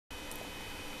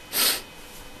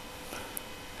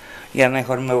Ya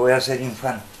mejor me voy a hacer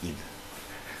infantil.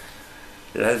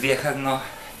 Las viejas no.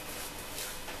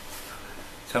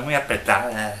 Son muy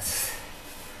apretadas.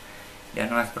 Ya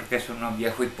no es porque es uno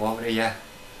viejo y pobre, ya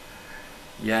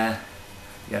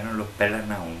no lo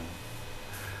pelan aún.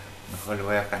 Mejor le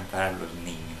voy a cantar a los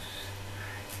niños.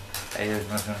 Ellos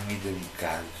no son muy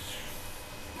delicados.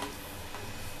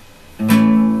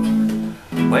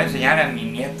 Voy a enseñar a mi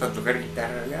nieto a tocar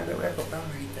guitarra. Ya le voy a comprar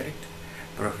una guitarrita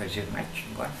profesional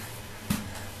chingona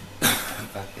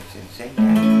para que se enseñe.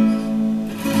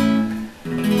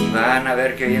 Y van a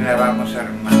ver que bien la vamos a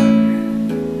armar.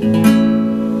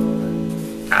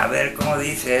 A ver cómo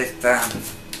dice esta.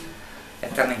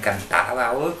 Esta me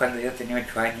encantaba hoy cuando yo tenía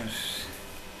 8 años.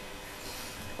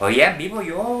 Oía en vivo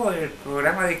yo el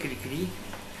programa de Cricri.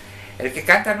 El que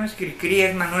canta no es Cricri,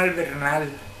 es Manuel Bernal.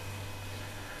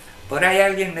 Por ahí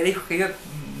alguien me dijo que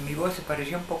mi voz se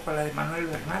parecía un poco a la de Manuel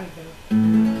Bernal, pero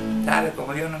sabe,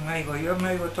 como yo no me oigo, yo me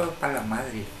oigo todo para la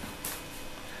madre.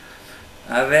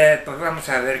 A ver, pues vamos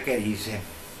a ver qué dice.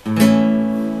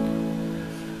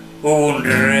 Hubo un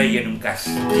rey en un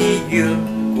castillo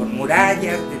con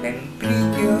murallas de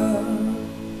membrillo,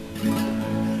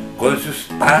 con sus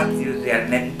patios de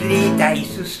almendrita y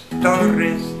sus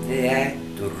torres de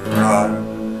turrón.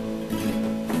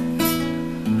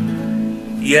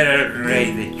 Y era el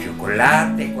rey de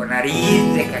chocolate con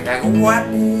nariz de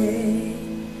cacahuate,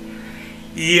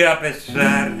 y a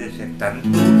pesar de ser tan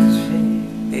dulce,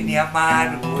 tenía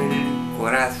amargo el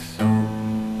corazón.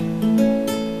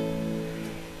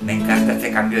 Me encanta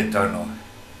este cambio de tono.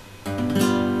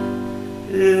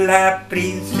 La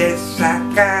princesa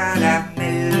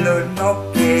Caramelo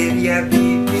no quería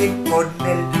vivir con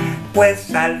él,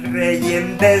 pues al rey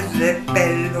en vez de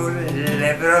pelo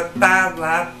le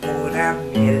brotaba pura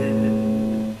miel.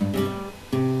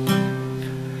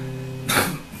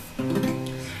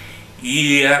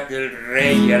 Y aquel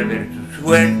rey, al ver su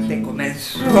suerte,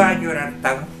 comenzó a llorar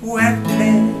tan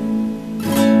fuerte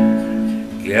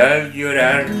que al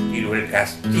llorar tiró el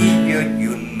castillo y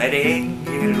un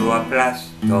merengue lo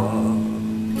aplastó.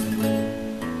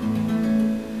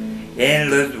 En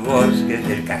los bosques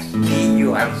del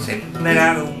castillo han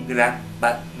sembrado un gran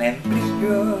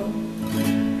membrillo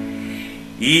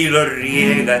y lo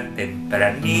riegan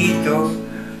tempranito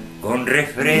con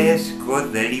refresco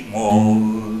de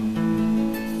limón.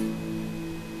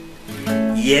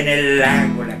 Y en el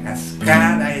lago la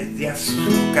cascada es de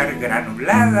azúcar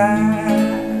granulada,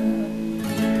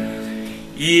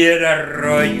 y el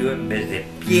arroyo en vez de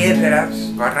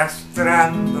piedras va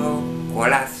arrastrando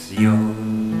colación.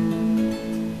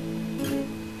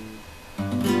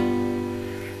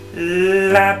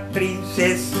 La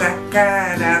princesa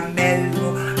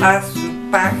Caramelo a su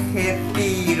paje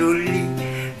Pirulí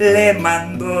le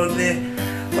mandó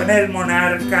con el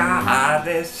monarca a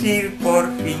decir por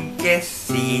fin que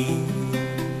sí.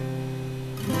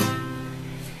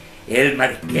 El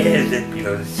marqués del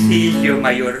Piloncillo,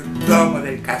 mayordomo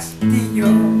del castillo,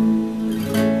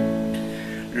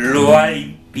 lo ha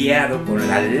limpiado con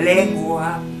la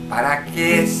lengua para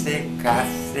que se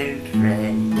case el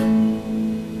rey.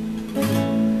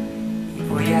 Y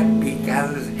voy a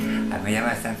picados, a mí ya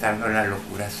me están dando las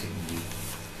locuras en mí.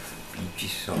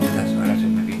 Pinches ondas, ahora se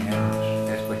me vinieron los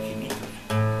 3 cochinitos.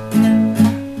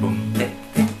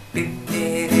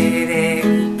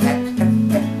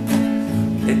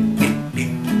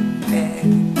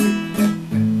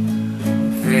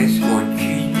 Tres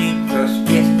cochinitos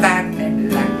que están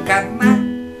en la cama,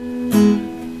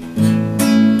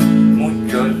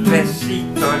 muchos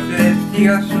besitos les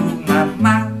dio su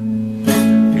mamá,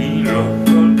 y los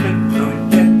contentos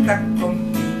ya están con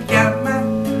pijama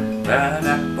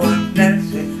para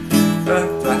ponerse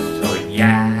pronto a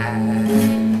soñar.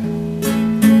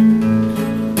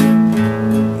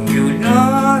 Y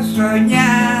uno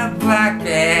soñaba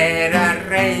que era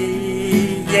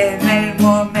rey, y en el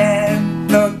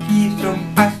momento quiso un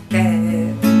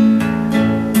pastel,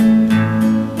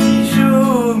 y su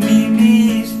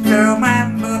ministro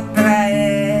mandó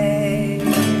traer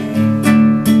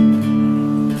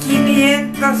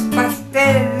 500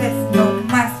 pasteles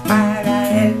nomás para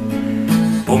él.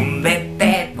 Pum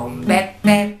bepe, pum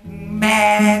bepe,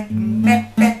 bepe,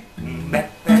 bepe,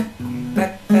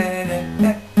 bepe,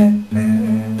 bepe.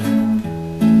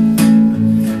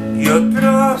 Y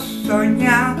otro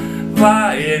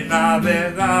soñaba en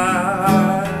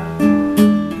navegar,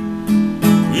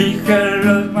 y que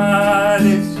los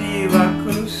mares iba a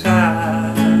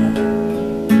cruzar,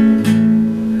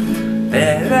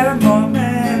 pero al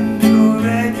momento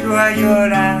de echó a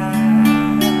llorar,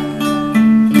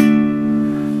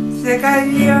 se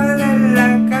cayó de la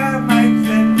cama y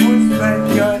se puso a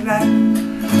llorar.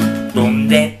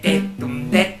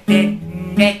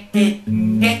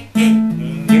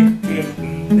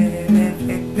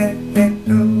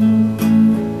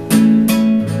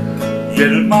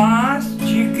 del más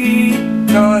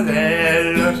chiquito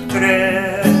de los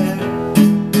tres,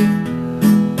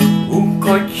 un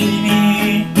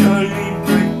cochinito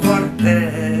lindo y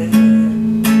cortés,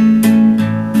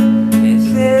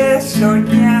 ese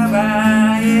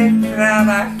soñaba en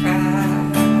trabajar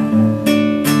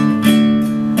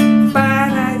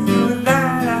para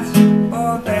ayudar a su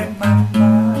pobre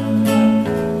mamá.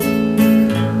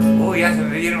 Uy, ya se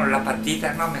me vieron las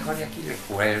patitas, no, mejor de aquí les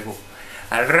cuelgo.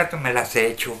 Al rato me las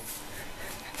echo.